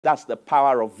That's the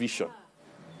power of vision.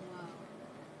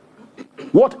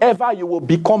 Whatever you will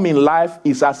become in life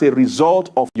is as a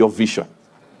result of your vision.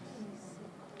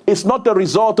 It's not the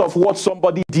result of what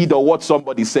somebody did or what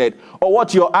somebody said or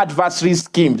what your adversary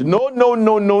schemed. No, no,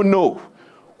 no, no, no.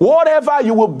 Whatever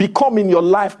you will become in your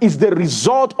life is the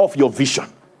result of your vision.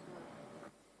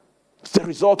 It's the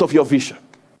result of your vision.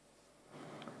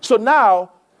 So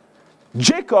now,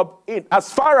 Jacob,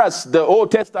 as far as the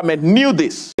Old Testament, knew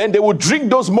this. Then they would drink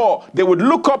those more. They would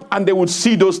look up and they would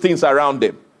see those things around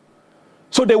them.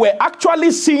 So they were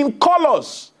actually seeing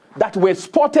colors that were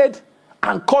spotted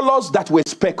and colors that were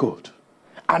speckled.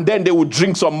 And then they would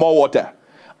drink some more water.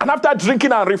 And after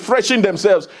drinking and refreshing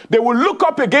themselves, they would look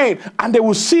up again and they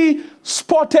would see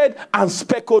spotted and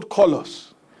speckled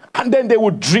colors. And then they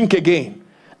would drink again.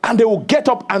 And they would get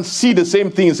up and see the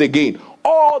same things again.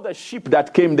 All the sheep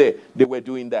that came there, they were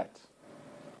doing that.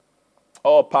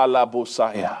 Oh,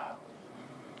 Palabosaya.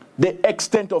 The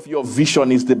extent of your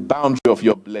vision is the boundary of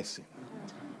your blessing.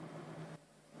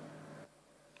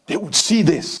 They would see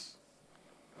this.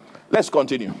 Let's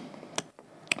continue.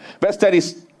 Verse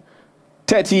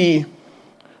 39.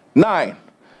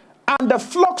 And the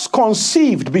flocks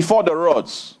conceived before the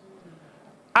rods.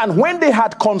 And when they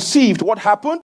had conceived, what happened?